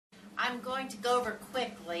I'm going to go over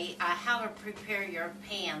quickly how to prepare your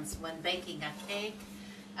pans when baking a cake.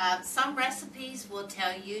 Some recipes will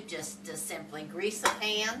tell you just to simply grease a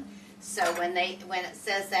pan. So when it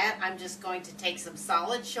says that, I'm just going to take some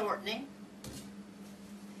solid shortening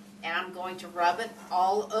and I'm going to rub it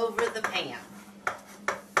all over the pan.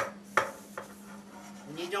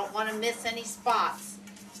 And you don't want to miss any spots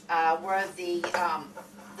where the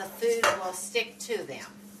food will stick to them.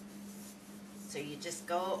 So you just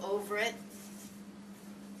go over it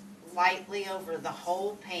lightly over the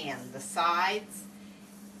whole pan, the sides.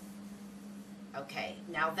 Okay,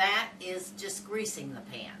 now that is just greasing the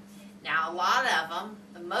pan. Now a lot of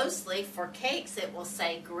them, mostly for cakes, it will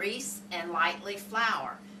say grease and lightly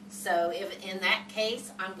flour. So if in that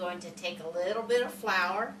case, I'm going to take a little bit of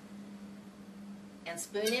flour and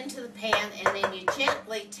spoon into the pan, and then you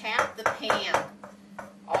gently tap the pan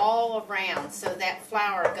all around so that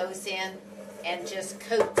flour goes in and just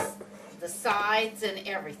coats the sides and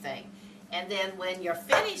everything. And then when you're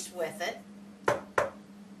finished with it,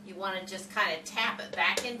 you want to just kind of tap it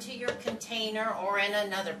back into your container or in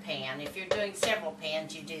another pan. If you're doing several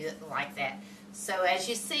pans, you do it like that. So as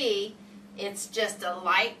you see, it's just a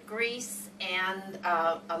light grease and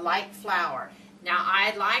a light flour. Now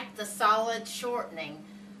I like the solid shortening.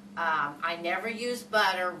 I never use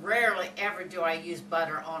butter. Rarely ever do I use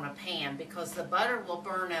butter on a pan because the butter will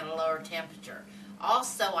burn at a lower temperature.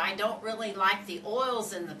 Also, I don't really like the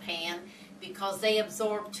oils in the pan because they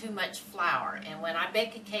absorb too much flour. And when I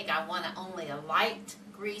bake a cake, I want only a light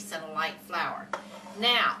grease and a light flour.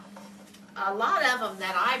 Now, a lot of them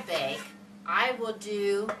that I bake, I will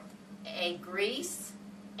do a grease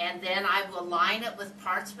and then I will line it with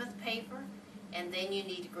parchment paper, and then you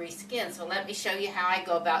need to grease again. So let me show you how I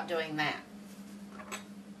go about doing that.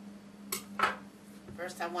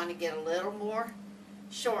 First I want to get a little more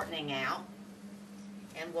shortening out,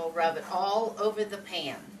 and we'll rub it all over the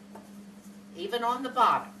pan, even on the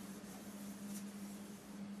bottom.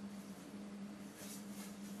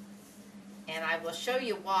 And I will show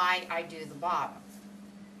you why I do the bottom.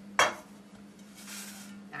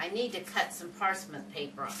 Now I need to cut some parchment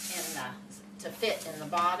paper to fit in the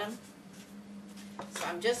bottom. So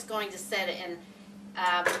I'm just going to set it in.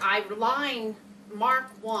 I mark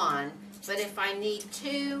 1, but if I need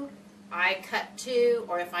 2, I cut 2,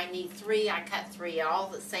 or if I need 3, I cut 3 all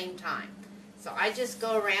at the same time. So I just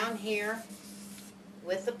go around here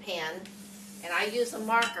with the pen, and I use a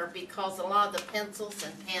marker because a lot of the pencils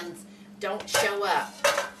and pens don't show up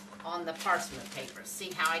on the parchment paper.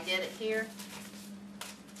 See how I did it here?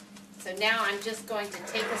 So now I'm just going to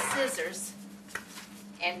take a scissors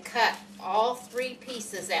and cut all 3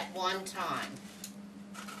 pieces at one time.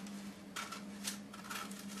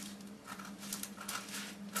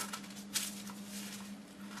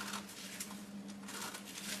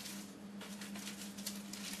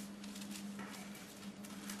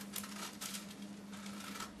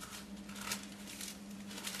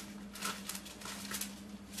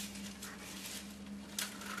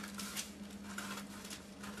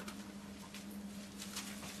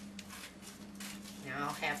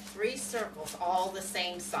 I'll have 3 circles all the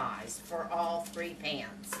same size for all 3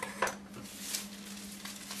 pans.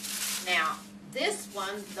 Now this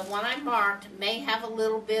one, the one I marked, may have a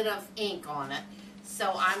little bit of ink on it,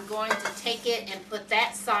 so I'm going to take it and put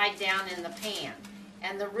that side down in the pan.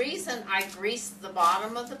 And the reason I grease the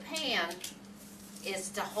bottom of the pan is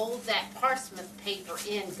to hold that parchment paper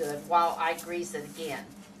in good while I grease it again.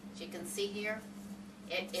 As you can see here,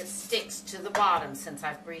 it sticks to the bottom since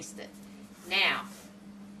I've greased it. Now,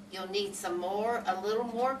 you'll need a little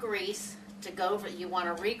more grease to go over. You want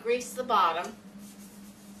to re-grease the bottom,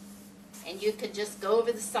 and you can just go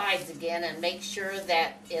over the sides again and make sure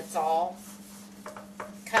that it's all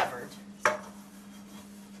covered.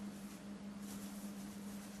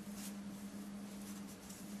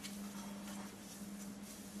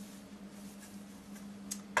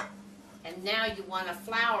 And now you want to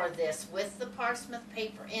flour this with the parchment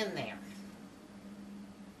paper in there.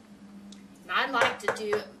 I like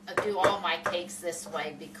to do all my cakes this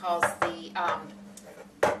way because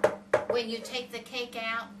when you take the cake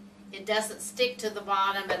out, it doesn't stick to the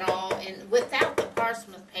bottom at all. And without the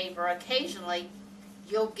parchment paper, occasionally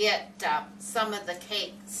you'll get some of the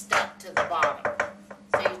cake stuck to the bottom.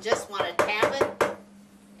 So you just want to tap it,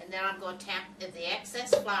 and then I'm going to tap the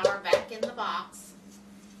excess flour back in the box.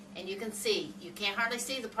 And you can see, you can't hardly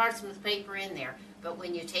see the parchment paper in there, but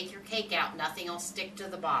when you take your cake out, nothing will stick to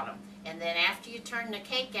the bottom. And then after you turn the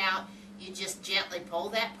cake out, you just gently pull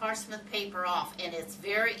that parchment paper off, and it's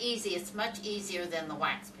very easy. It's much easier than the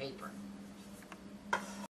wax paper.